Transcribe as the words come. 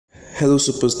Hello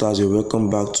superstars, you're welcome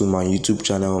back to my YouTube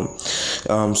channel.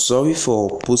 Sorry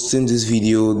for posting this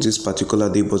video this particular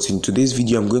day, but in today's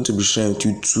video I'm going to be sharing with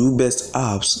you two best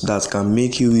apps that can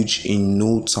make you rich in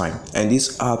no time. And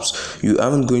these apps, you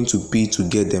aren't going to pay to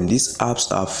get them. These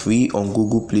apps are free on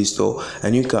Google Play Store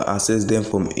and you can access them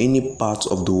from any part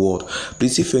of the world.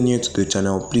 Please, if you're new to the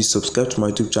channel, please subscribe to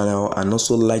my YouTube channel and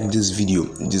also like this video.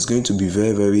 It is going to be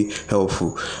very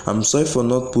helpful. I'm sorry for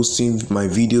not posting my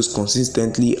videos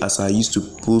consistently as I used to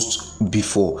post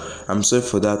before. I'm sorry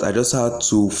for that. I just had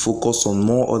to focus on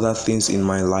more other things in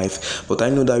my life, but I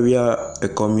know that we are a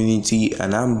community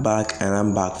and I'm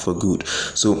back for good.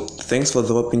 So thanks for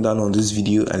dropping down on this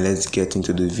video and let's get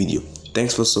into the video.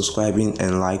 Thanks for subscribing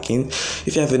and liking.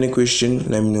 If you have any question,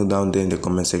 let me know down there in the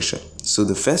comment section. So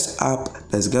the first app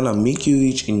that's gonna make you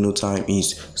rich in no time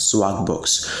is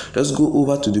Swagbucks. Just go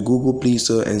over to the Google Play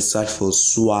Store and search for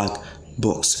Swagbucks.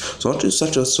 So once you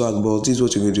search for Swagbucks, this is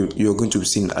what you're going to be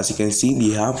seeing. As you can see,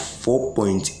 they have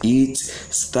 4.8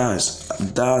 stars.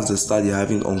 That's the star they're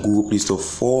having on Google Play Store.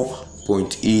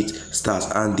 4.8 stars,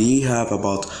 and they have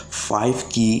about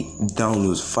 5k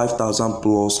downloads, 5,000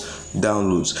 plus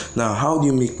downloads. Now, how do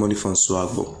you make money from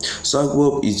Swagbucks?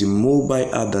 Swagbucks is a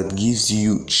mobile app that gives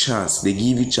you chance. They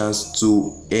give you chance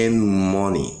to earn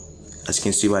money, as you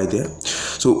can see right there.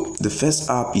 So the first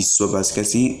app is Swagbucks. As you can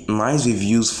see, nice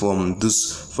reviews from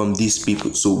these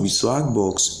people. So with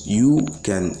Swagbucks, you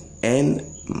can earn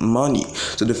money.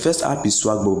 So the first app is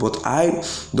Swagbucks, but I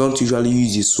don't usually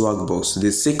use the Swagbucks.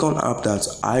 The second app that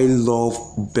I love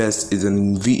best is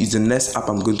the next app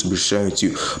I'm going to be sharing with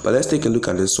you. But let's take a look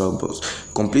at the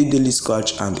Swagbucks. Complete daily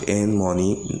scratch and earn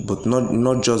money, but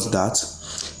not just that.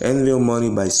 Earn real money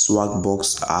by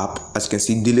Swagbucks app. As you can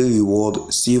see, daily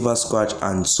reward, silver scratch,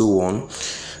 and so on.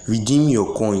 Redeem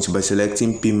your coins by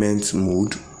selecting payment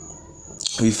mode.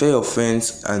 Refer your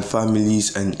friends and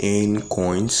families and earn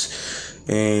coins.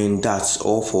 And that's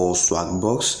all for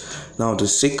Swagbucks. Now the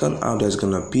second app that's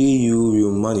gonna pay you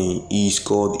real money is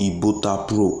called Ibotta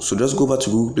Pro. So just go over to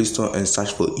Google Play Store and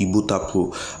search for Ibotta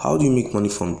Pro. How do you make money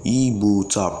from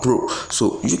Ibotta Pro?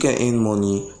 So you can earn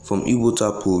money from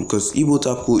Ibotta Pro because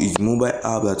Ibotta Pro is a mobile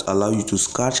app that allows you to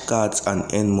scratch cards and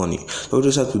earn money. So all you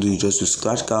just have to do is just to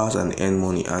scratch cards and earn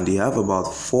money, and they have about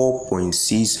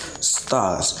 4.6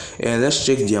 stars. And let's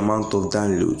check the amount of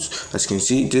downloads. As you can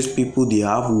see, these people, they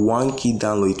have 1k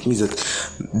download. It means that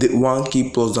the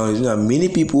 1k plus downloads. Many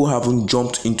people haven't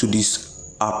jumped into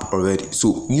this app already.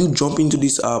 So you jump into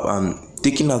this app and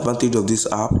taking advantage of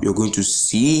this app, you're going to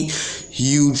see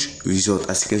huge results.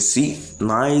 As you can see,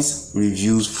 nice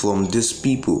reviews from these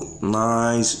people.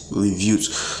 Nice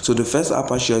reviews. So the first app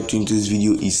I shared in this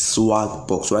video is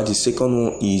Swagbucks, right? The second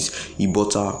one is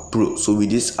Ibotta Pro. So with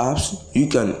these apps, you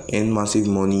can earn massive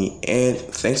money. And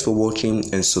thanks for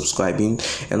watching and subscribing,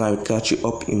 and I will catch you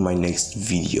up in my next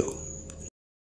video.